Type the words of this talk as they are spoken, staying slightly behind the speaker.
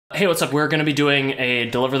Hey, what's up? We're going to be doing a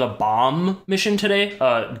Deliver the Bomb mission today,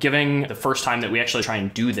 giving the first time that we actually try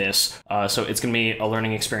and do this. So it's going to be a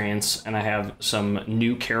learning experience, and I have some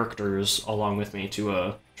new characters along with me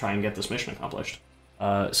to try and get this mission accomplished.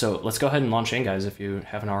 So let's go ahead and launch in, guys, if you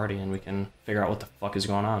haven't already, and we can figure out what the fuck is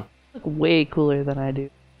going on. You look way cooler than I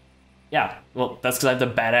do. Yeah, well, that's because I have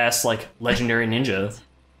the badass, like, legendary ninja.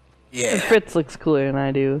 Yeah. And Fritz looks cooler than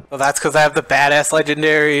I do. Well, that's because I have the badass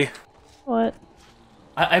legendary. What?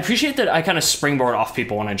 I appreciate that I kind of springboard off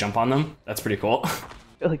people when I jump on them. That's pretty cool.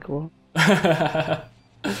 Really cool.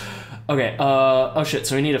 Okay, oh shit,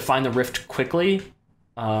 so we need to find the rift quickly.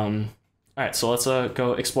 Alright, so let's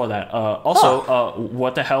go explore that.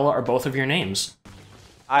 What the hell are both of your names?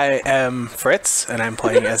 I am Fritz, and I'm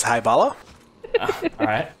playing as Highballa.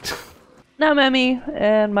 Alright. Now I'm Emmy,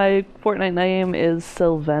 and my Fortnite name is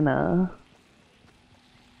Sylvena.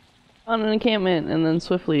 On an encampment, and then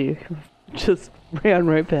swiftly just ran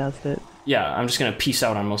right past it. Yeah, I'm just gonna peace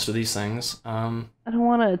out on most of these things. I don't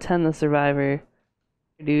want to attend the Survivor.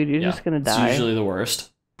 Dude, you're just gonna die. It's usually the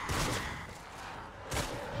worst.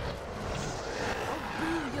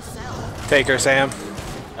 Take her, Sam.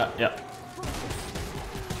 Yep.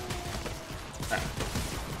 Right.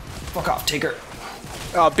 Fuck off, take her.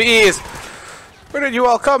 Oh, bees! Where did you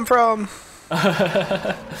all come from?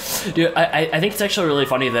 Dude, I think it's actually really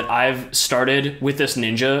funny that I've started with this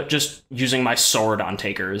ninja just using my sword on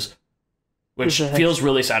takers, which feels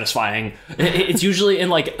really satisfying. It's usually in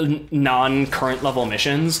like non-current level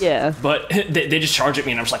missions, yeah. But they just charge at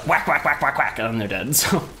me and I'm just like whack, whack, whack, whack, whack, and then they're dead.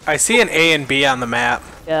 So I see an A and B on the map.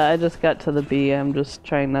 Yeah, I just got to the B. I'm just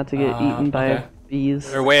trying not to get eaten by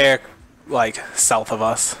bees. They're way, like, south of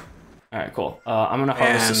us. all right, cool. I'm gonna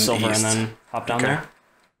harvest the silver east. and then hop down there.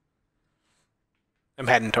 I'm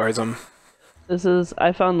heading towards them.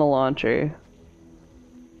 I found the launcher.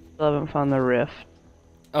 Still haven't found the rift.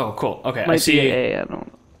 Oh, cool. Okay, Might I see. be A, I don't know.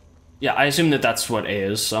 Yeah, I assume that that's what A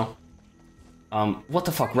is. So, what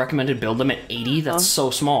the fuck? Recommended build limit 80? That's so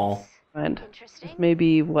small. Mind. This may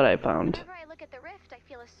be what I found. Whenever I look at the rift, I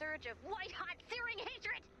feel a surge of white-hot, searing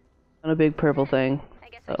hatred. On a big purple thing. I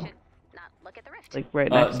guess I should not look at the rift. Like right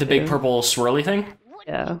next The to big it. purple swirly thing?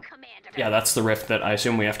 Yeah. Yeah, that's the rift that I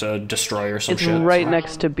assume we have to destroy or some It's shit. right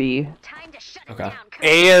next to B. Time to shut it Okay. down,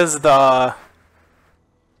 A is the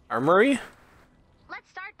armory.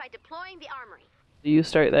 Let's start by deploying the armory. You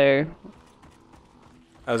start there.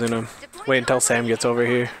 I was gonna wait until Sam gets over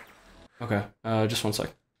here. Okay, just one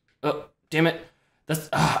sec. Oh, damn it. That's,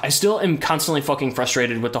 I still am constantly fucking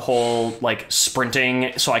frustrated with the whole, like,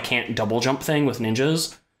 sprinting so I can't double jump thing with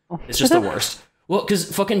ninjas. It's just the worst. Well,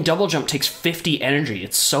 because fucking double jump takes 50 energy.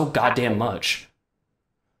 It's so goddamn much.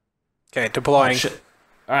 Okay, deploying. Oh, shit.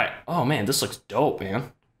 Alright. Oh, man, this looks dope,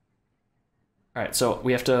 man. Alright, so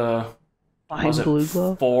we have to... Find blue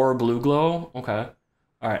glow? 4 blue glow? Okay.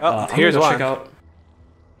 Alright, Oh, I'm here's gonna go one. check out...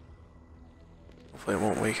 Hopefully it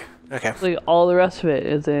won't leak. Okay. Like all the rest of it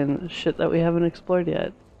is in shit that we haven't explored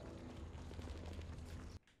yet.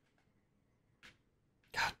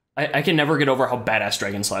 God, I can never get over how badass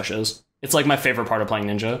Dragon Slash is. It's like my favorite part of playing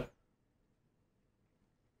Ninja.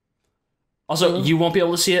 Also, you won't be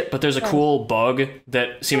able to see it, but there's a cool bug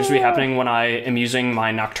that seems to be happening when I am using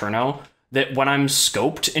my Nocturno. That when I'm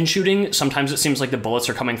scoped and shooting, sometimes it seems like the bullets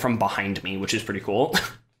are coming from behind me, which is pretty cool.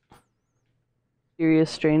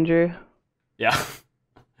 Serious stranger. Yeah.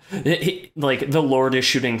 Like, the Lord is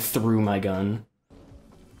shooting through my gun.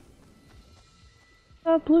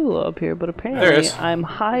 Got blue glow up here, but There apparently is. I'm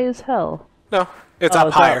high as hell. No, it's Oh,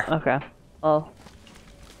 up higher. Okay. Well,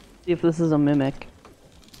 see if this is a mimic.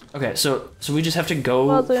 Okay, so we just have to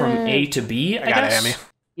go from A to B, I got it, guess? Emmy.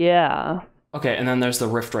 Yeah. Okay, and then there's the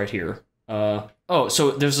rift right here. Oh,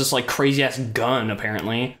 so there's this, like, crazy-ass gun,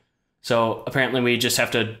 apparently. So, apparently we just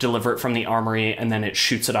have to deliver it from the armory, and then it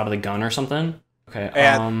shoots it out of the gun or something? Okay,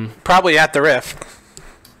 probably at the rift.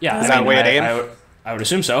 Yeah, Is that way it aimed? I would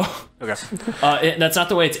assume so. Okay. That's not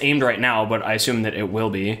the way it's aimed right now, but I assume that it will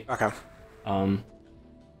be. Okay.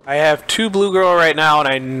 I have 2 blue girl right now, and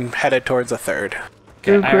I'm headed towards a third.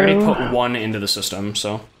 Okay, I already put 1 into the system,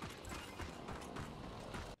 so...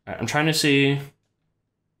 Alright, I'm trying to see...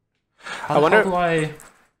 How do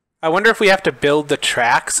I wonder if we have to build the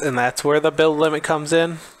tracks, and that's where the build limit comes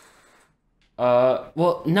in.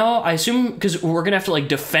 Well, no, I assume... Because we're gonna have to, like,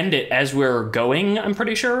 defend it as we're going, I'm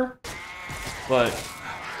pretty sure. But...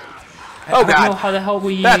 Oh, I don't God. know how the hell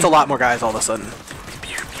we... That's a lot more guys all of a sudden.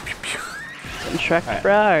 Shrek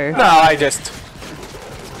Brar. No, I just...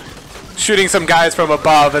 shooting some guys from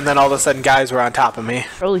above, and then all of a sudden guys were on top of me.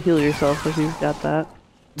 Probably heal yourself if you've got that.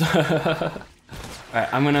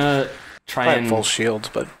 Alright, I'm gonna try I have and... full shields,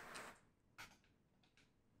 but...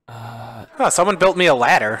 Oh, someone built me a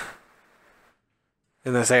ladder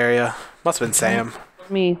in this area. Must have been Sam.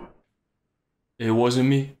 Me. It wasn't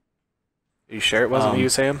me. Are you sure it wasn't you,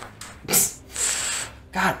 Sam?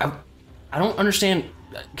 God, I don't understand,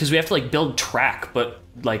 because we have to like build track, but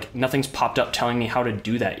like nothing's popped up telling me how to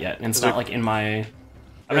do that yet, and it's not like in my.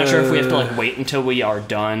 I'm not sure if we have to like wait until we are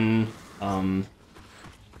done.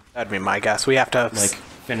 That'd be my guess. We have to Like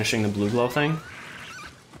finishing the blue glow thing.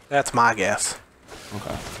 That's my guess.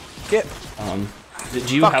 Okay. Get.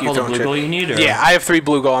 Do you have all the blue glow you need? Or? Yeah, I have 3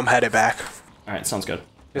 blue glow. I'm headed back. All right, sounds good.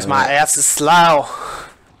 Because my ass is slow.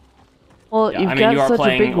 Well, Yeah, you've I mean, got you are such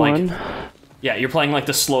playing a big like. one. Yeah, you're playing like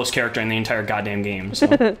the slowest character in the entire goddamn game. So.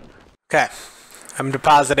 Okay, I'm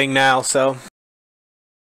depositing now. So.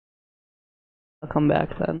 I'll come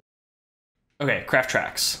back then. Okay, craft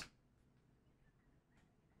tracks.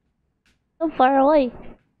 So far away.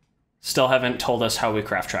 Still haven't told us how we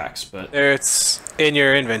craft tracks, but. There, it's in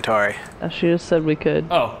your inventory. She just said we could.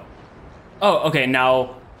 Oh, okay,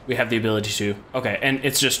 now we have the ability to. Okay, and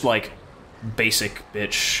it's just like basic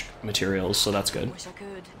bitch materials, so that's good. Wish I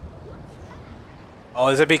could. Oh,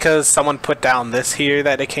 is it because someone put down this here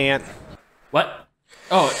that it can't? What?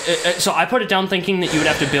 Oh, so I put it down thinking that you would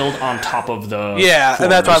have to build on top of the. Yeah,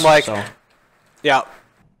 and that's why I'm like. So. Yeah.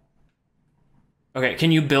 Okay,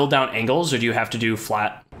 can you build down angles, or do you have to do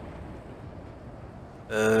flat?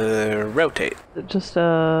 Rotate. Just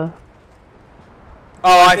Oh,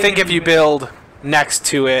 I think if you build next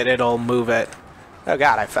to it, it'll move it. Oh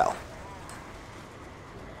god, I fell.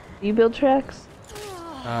 you build tracks,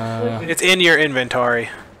 It's in your inventory.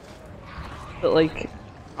 but like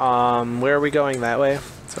Where are we going that way?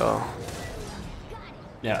 So.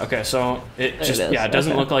 Yeah. Okay. So it There just it is, it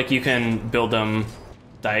doesn't okay. look like you can build them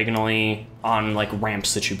diagonally on like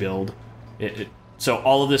ramps that you build. So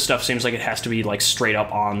all of this stuff seems like it has to be like straight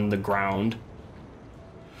up on the ground,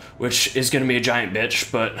 which is going to be a giant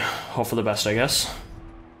bitch, but hope for the best, I guess.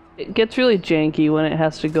 it gets really janky when it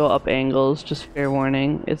has to go up angles. Just fair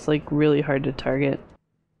warning, it's like really hard to target.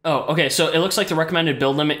 Oh, okay. So it looks like the recommended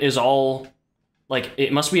build limit is all like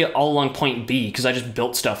it must be all along point B because I just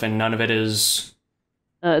built stuff and none of it is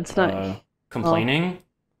It's not. complaining.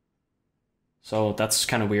 So that's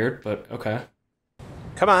kind of weird, but okay.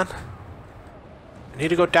 Come on. I need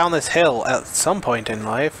to go down this hill at some point in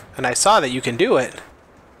life, and I saw that you can do it.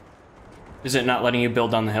 Is it not letting you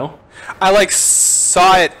build down the hill? I like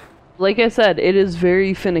saw it. Like I said, it is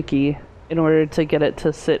very finicky in order to get it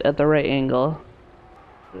to sit at the right angle.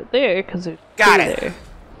 Put it there, because it's Got it. there.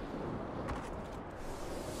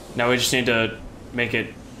 Now we just need to make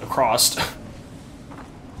it across.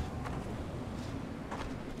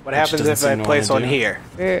 What happens doesn't if seem I to place wanna one do. here?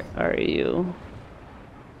 Where are you?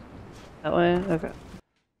 That way? Okay.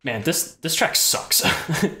 Man, this track sucks.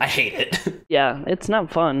 I hate it. Yeah, it's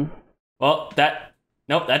not fun. Well,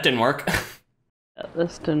 nope, that didn't work. Yeah,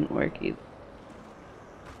 this didn't work either.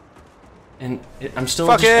 And I'm still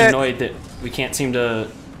Fuck just it. annoyed that we can't seem to.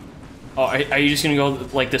 Oh, are you just gonna go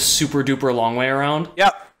like this super duper long way around?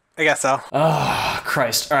 Yep, I guess so. Oh,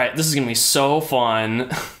 Christ. Alright, this is gonna be so fun.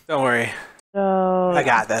 Don't worry. So I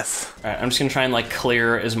got this. Alright, I'm just gonna try and like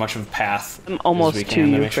clear as much of a path I'm as almost we to can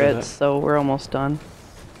to you, make sure Fritz, so we're almost done.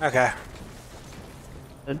 Okay.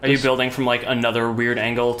 Are you building from like another weird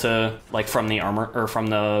angle to like from the armor or from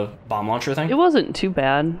the bomb launcher thing? It wasn't too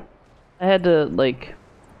bad. I had to, like,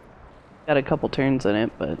 got a couple turns in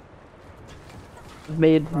it, but it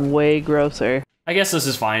made way grosser. I guess this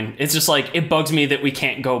is fine. It's just like it bugs me that we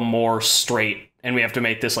can't go more straight and we have to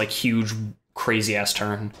make this like huge crazy ass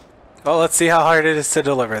turn. Well, let's see how hard it is to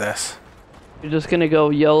deliver this. You're just gonna go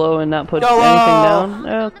YOLO and not put YOLO! anything down?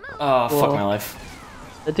 Oh, Oh, fuck Cool. my life.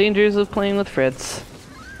 the dangers of playing with Fritz.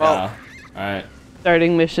 Well, Alright.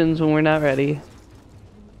 Starting missions when we're not ready.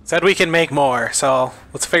 said we can make more, so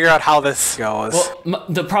let's figure out how this goes. Well,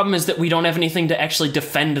 the problem is that we don't have anything to actually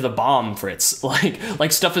defend the bomb, Fritz.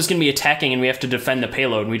 Like stuff is going to be attacking and we have to defend the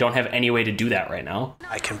payload and we don't have any way to do that right now.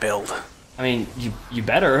 I can build. I mean, you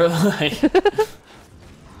better. Like,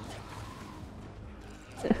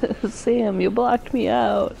 Sam, you blocked me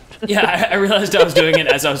out. yeah, I realized I was doing it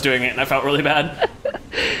as I was doing it and I felt really bad.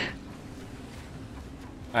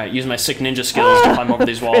 Alright, use my sick ninja skills to climb over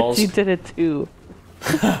these walls. You did it too.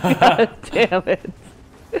 God damn it.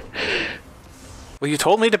 Well, you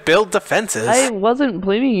told me to build defenses. I wasn't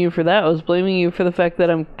blaming you for that. I was blaming you for the fact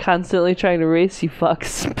that I'm constantly trying to race you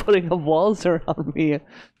fucks, putting up walls around me.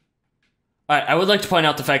 Alright, I would like to point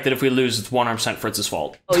out the fact that if we lose, it's 100% Fritz's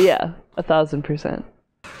fault. Oh yeah, 1000%.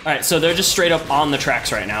 Alright, so they're just straight up on the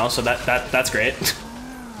tracks right now, so that's great.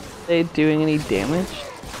 They doing any damage?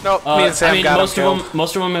 Nope, me and Sam I mean, got most him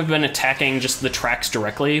of them have been attacking just the tracks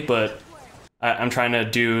directly, but I'm trying to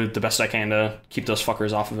do the best I can to keep those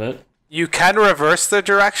fuckers off of it. You can reverse the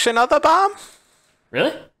direction of the bomb?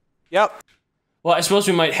 Really? Yep. Well, I suppose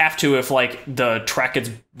we might have to if, like, the track gets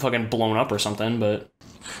fucking blown up or something, but...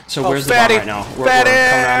 So where's the bomb right now? We're coming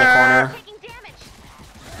around the corner. Taking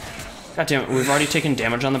damage. God damn it, we've already taken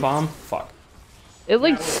damage on the bomb? Fuck. It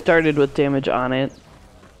like started with damage on it.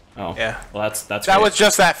 Oh. Yeah. Well, that's That great. was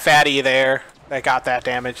just that fatty there that got that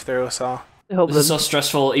damage through, so... I hope This is that so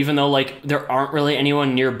stressful, even though, like, there aren't really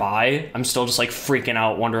anyone nearby. I'm still just, like, freaking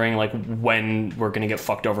out, wondering, like, when we're gonna get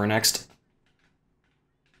fucked over next.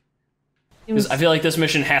 'Cause I feel like this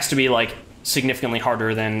mission has to be, like, significantly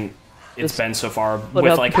harder than it's been so far, put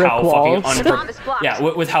with, up like, brick how walls. fucking Bomb is blocked. yeah,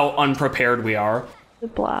 with how unprepared we are. the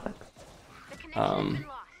block. The connection has been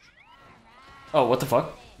lost. Oh, what the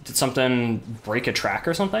fuck? Did something break a track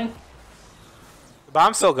or something? The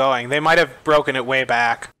bomb's still going. They might have broken it way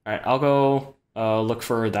back. Alright, I'll go look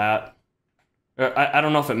for that. I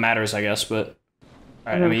don't know if it matters, I guess, but...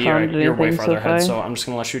 Alright, I mean, found you're way anything farther so ahead, far. so I'm just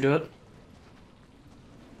gonna let you do it.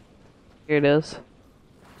 Here it is.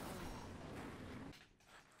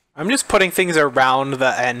 I'm just putting things around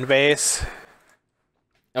the end base.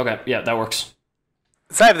 Okay, yeah, that works.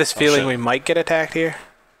 So I have this feeling shit. we might get attacked here.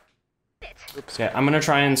 Yeah, I'm gonna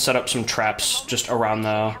try and set up some traps just around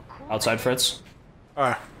the outside Fritz.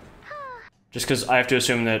 Or, Just because I have to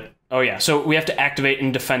assume that... Oh yeah, so we have to activate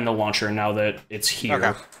and defend the launcher now that it's here.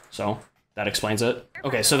 Okay. So, that explains it.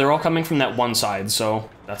 Okay, so they're all coming from that one side, so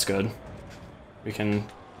that's good. We can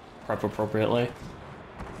prep appropriately.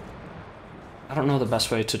 I don't know the best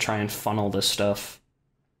way to try and funnel this stuff.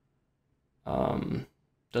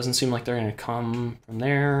 Doesn't seem like they're gonna come from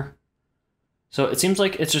there. So it seems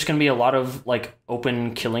like it's just gonna be a lot of, like,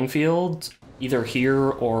 open killing fields, either here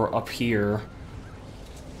or up here.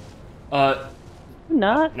 Not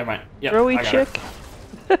Never mind. Yep, throwy I got her.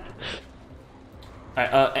 chick.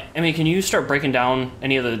 Alright, Emmy, can you start breaking down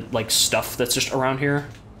any of the, like, stuff that's just around here?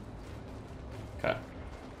 Okay.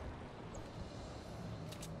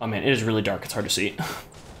 Oh man, it is really dark, it's hard to see.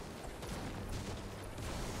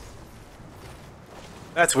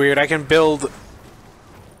 that's weird. I can build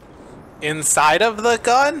inside of the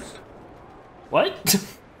gun? What?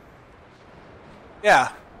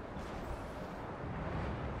 Yeah.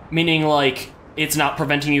 Meaning, like, it's not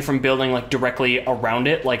preventing you from building, like, directly around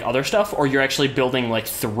it, like other stuff, or you're actually building, like,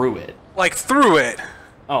 through it? Like through it.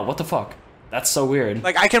 Oh, what the fuck? That's so weird.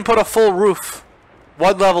 Like I can put a full roof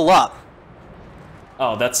one level up.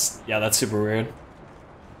 Oh, that's super weird.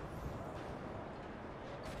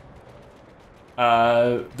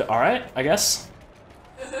 Alright, I guess.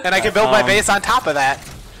 And I can build my base on top of that.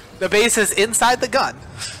 The base is inside the gun.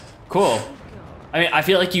 Cool. I mean, I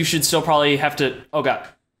feel like you should still probably have to... Oh, God.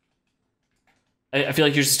 I feel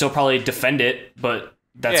like you should still probably defend it, but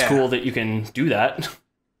that's Yeah. cool that you can do that.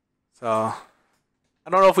 So, I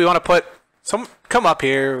don't know if we want to put some... Come up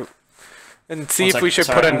here and see One if sec. we should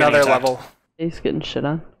Sorry, put I'm getting another attacked. level. He's getting shit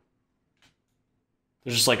on.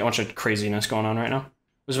 There's just, like, a bunch of craziness going on right now. I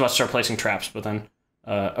was about to start placing traps, but then...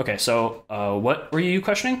 okay, so, what were you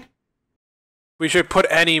questioning? We should put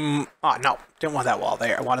any... Oh, no. Didn't want that wall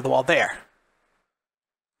there. I wanted the wall there.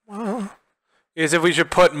 Well, is if we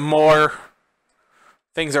should put more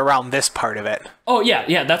things around this part of it. Oh,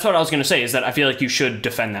 yeah, that's what I was gonna say, is that I feel like you should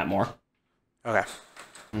defend that more. Okay.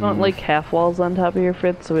 Want like half walls on top of your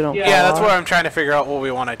Fritz so we don't Yeah, fall that's off? where I'm trying to figure out what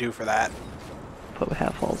we want to do for that. Put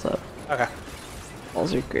half walls up. Okay.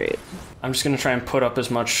 Walls are great. I'm just gonna try and put up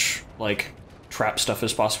as much, like, trap stuff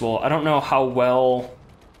as possible. I don't know how well...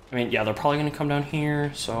 I mean, yeah, they're probably gonna come down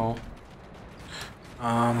here, so...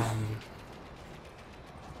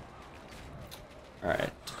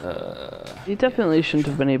 Alright, You definitely shouldn't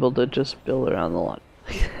have been able to just build around the lot.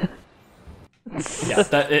 yeah,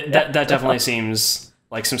 that definitely seems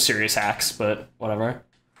like some serious hacks, but whatever.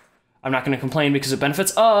 I'm not gonna complain because it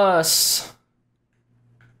benefits us!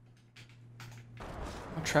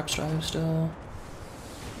 What traps do I have still?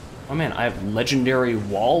 Oh man, I have legendary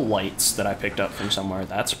wall lights that I picked up from somewhere.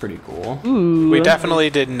 That's pretty cool. Ooh. We definitely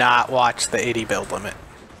did not watch the 80 build limit.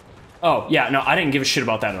 Oh, yeah, no, I didn't give a shit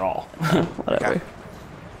about that at all. Whatever. Okay.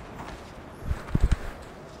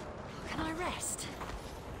 Can I rest?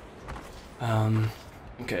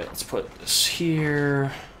 Okay, let's put this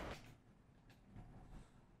here.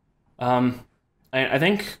 I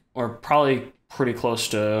think we're probably pretty close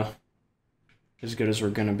to as good as we're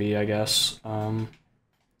gonna be, I guess.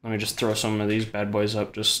 Let me just throw some of these bad boys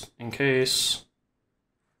up just in case.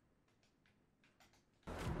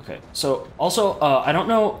 Okay, so also, I don't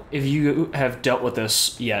know if you have dealt with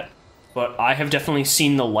this yet, but I have definitely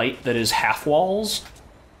seen the light that is half walls.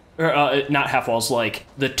 Or, not half walls, like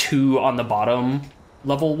the 2 on the bottom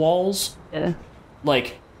level walls. Yeah.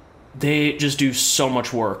 Like, they just do so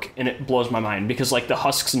much work, and it blows my mind, because, like, the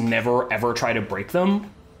husks never, ever try to break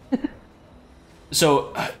them.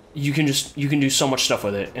 So, you can do so much stuff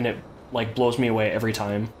with it, and it, like, blows me away every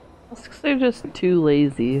time. They're just too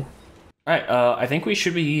lazy. Alright, I think we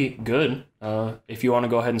should be good. If you want to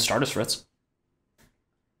go ahead and start us, Fritz.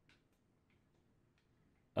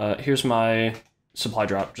 Here's my supply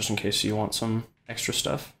drop, just in case you want some extra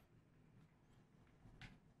stuff.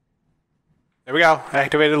 There we go.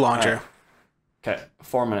 Activated launcher. Okay,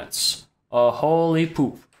 4 minutes. Holy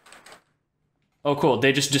poop. Oh, cool.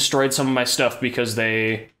 They just destroyed some of my stuff because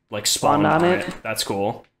they, like, spawned on it. That's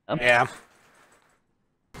cool. Yeah.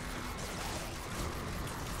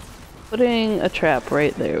 Putting a trap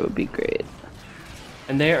right there would be great.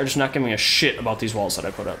 And they are just not giving a shit about these walls that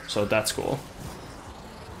I put up, so that's cool.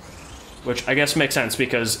 Which I guess makes sense,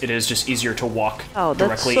 because it is just easier to walk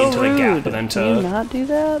directly into the gap than to... Can you not do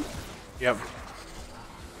that? Yep.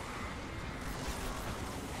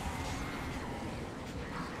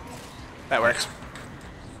 That works.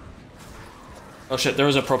 Oh shit, there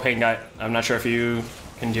was a propane guy. I'm not sure if you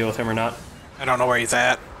can deal with him or not. I don't know where he's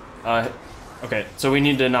at. Okay, so we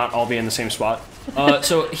need to not all be in the same spot.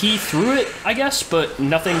 So he threw it, I guess, but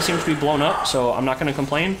nothing seems to be blown up, so I'm not gonna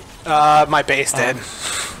complain. My base did.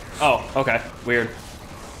 Oh, okay, weird.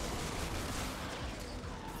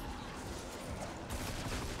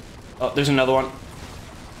 Oh, there's another one.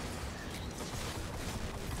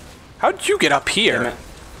 How did you get up Damn here? it.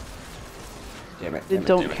 Damn it. They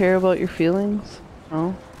don't care about your feelings?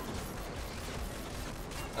 Oh.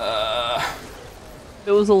 If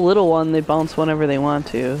it was a little one, they bounce whenever they want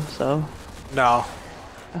to, so... No.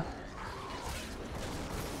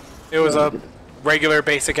 It was a regular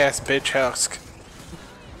basic ass bitch husk.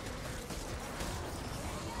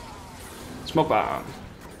 Smoke bomb.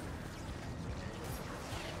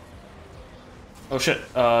 Oh shit,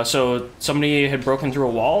 so somebody had broken through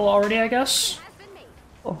a wall already, I guess?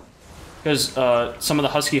 Oh. Because some of the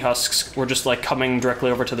husky husks were just like coming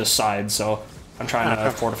directly over to this side, so I'm trying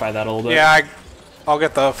to fortify that a little bit. Yeah, I'll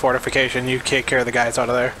get the fortification. You take care of the guys out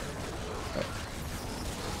of there.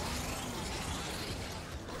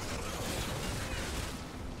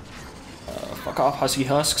 Fuck off, husky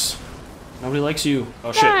husks. Nobody likes you.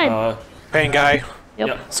 Oh shit, Pain guy.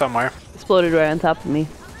 Yep. Somewhere. Exploded right on top of me.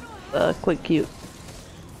 Quick cute.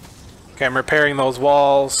 Okay, I'm repairing those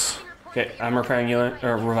walls. Okay, I'm repairing you,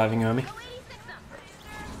 or reviving you, Emmy.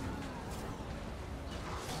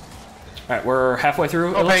 Alright, we're halfway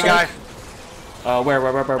through. Oh, pain guy. Where?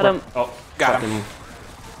 Oh, Got him.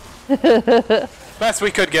 Best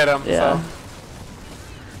we could get him. Yeah. So.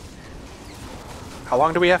 How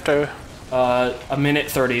long do we have to? A minute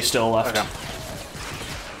 30 still left. Okay.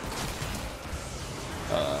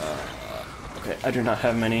 Okay, I do not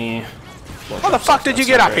have many... How the fuck did you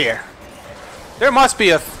get up here? There must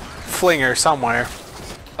be a flinger somewhere.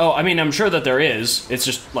 Oh, I mean, I'm sure that there is. It's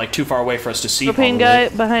just, like, too far away for us to see, Propane guy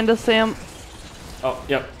behind us, Sam. Oh,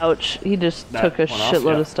 yep. Ouch. He just That took a went off,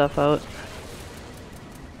 shitload yeah. of stuff out.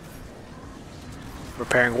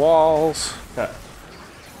 Repairing walls. Okay.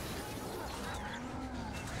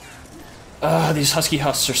 These husky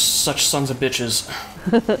husks are such sons of bitches.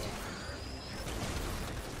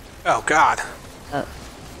 Oh god.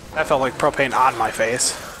 That felt like propane on my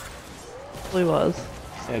face. He was.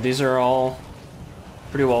 Yeah, these are all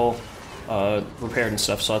pretty well repaired and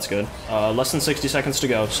stuff, so that's good. Less than 60 seconds to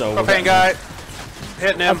go, so... Propane guy.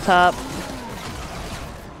 Hitting him. Up top.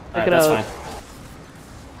 Alright, it that's out. fine.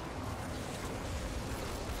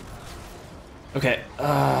 Okay,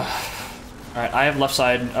 alright, I have left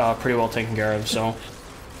side pretty well taken care of, so...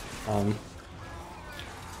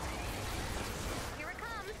 Here it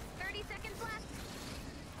comes. 30 seconds left.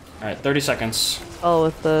 Alright, 30 seconds. Oh,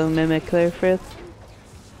 with the mimic there, Fritz.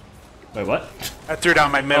 Wait, what? I threw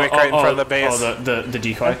down my mimic right in front of the base. Oh, the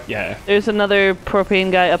decoy? Yeah. There's another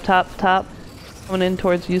propane guy up top, coming in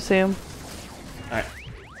towards you, Sam. Alright,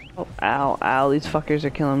 Oh, ow, ow, these fuckers are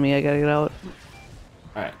killing me. I gotta get out.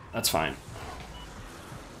 alright, that's fine.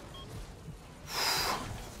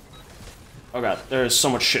 Oh god, there's so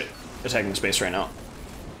much shit attacking space right now.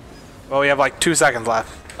 Well, we have like 2 seconds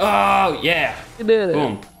left. Oh, yeah! You did it.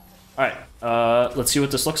 Boom. Alright, let's see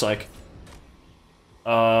what this looks like.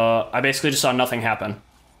 I basically just saw nothing happen.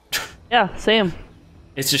 Yeah, same.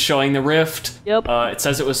 It's just showing the rift. Yep. It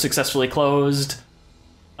says it was successfully closed.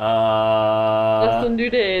 Less than 2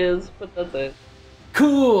 days, but that's it.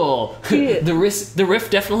 Cool! Yeah. The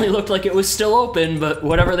rift definitely looked like it was still open, but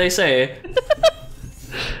whatever they say.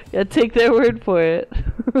 Yeah, take their word for it.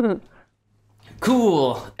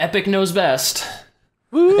 Cool. Epic knows best.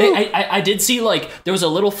 I did see, like, there was a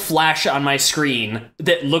little flash on my screen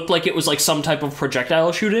that looked like it was, like, some type of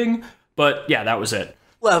projectile shooting, but, yeah, that was it.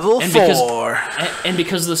 Level 4. And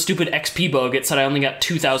because of the stupid XP bug, it said I only got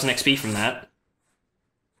 2,000 XP from that.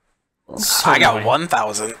 So I got annoying.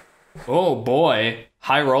 1,000. Oh, boy.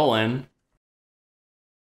 High rolling.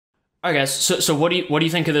 Alright, guys, so what do you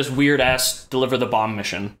think of this weird-ass Deliver the Bomb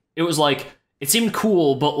mission? It was, like, it seemed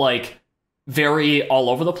cool, but, like, very all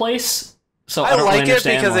over the place. So I don't like really it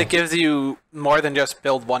understand because why. it gives you more than just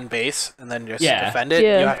build one base and then just Yeah. defend it.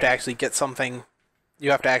 Yeah. You have to actually get something.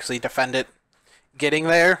 You have to actually defend it getting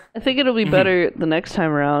there. I think it'll be better the next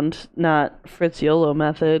time around, not Fritz YOLO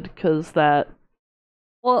method, because that.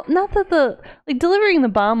 Well, not that delivering the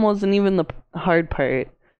bomb wasn't even the hard part.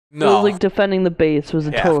 No. It was like defending the base was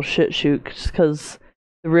a Yeah. total shit shoot because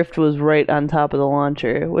the rift was right on top of the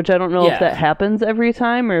launcher, which I don't know Yeah. if that happens every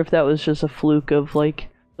time or if that was just a fluke of like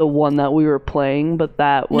the one that we were playing, but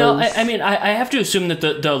that was... No, I mean, I have to assume that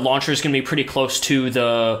the launcher is going to be pretty close to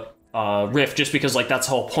the rift, just because, like, that's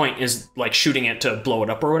the whole point, is, like, shooting it to blow it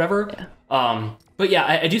up or whatever. Yeah. But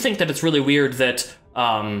yeah, I do think that it's really weird that,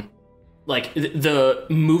 like, the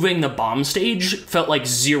moving the bomb stage felt like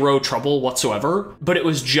zero trouble whatsoever, but it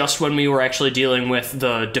was just when we were actually dealing with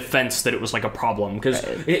the defense that it was, like, a problem, because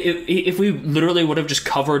if we literally would have just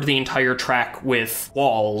covered the entire track with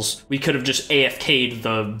walls, we could have just AFK'd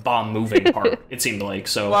the bomb moving part, it seemed like,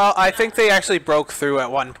 so... Well, I think they actually broke through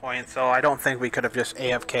at one point, so I don't think we could have just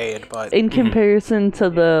AFK'd, but... In comparison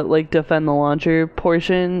to the, like, defend the launcher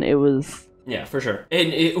portion, it was... Yeah, for sure.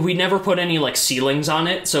 And we never put any, like, ceilings on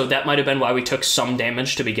it, so that might have been why we took some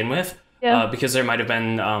damage to begin with. Yeah. Because there might have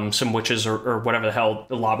been some witches or whatever the hell,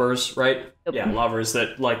 the lobbers, right? Yep. Yeah, lobbers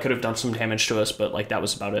that, like, could have done some damage to us, but, like, that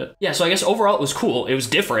was about it. Yeah, so I guess overall it was cool. It was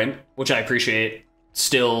different, which I appreciate.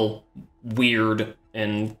 Still weird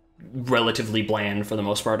and relatively bland for the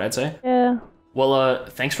most part, I'd say. Yeah. Well,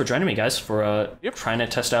 thanks for joining me, guys, for trying to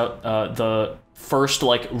test out the first,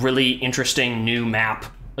 like, really interesting new map,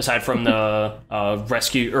 aside from the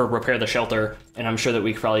rescue or repair the shelter, and I'm sure that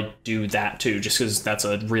we could probably do that too, just because that's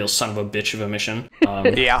a real son of a bitch of a mission.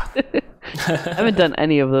 Yeah. I haven't done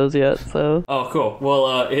any of those yet, so... Oh, cool.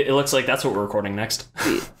 Well, it looks like that's what we're recording next.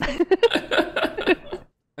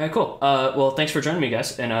 Alright, cool. Well, thanks for joining me,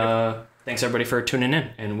 guys, and thanks everybody for tuning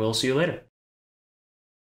in, and we'll see you later.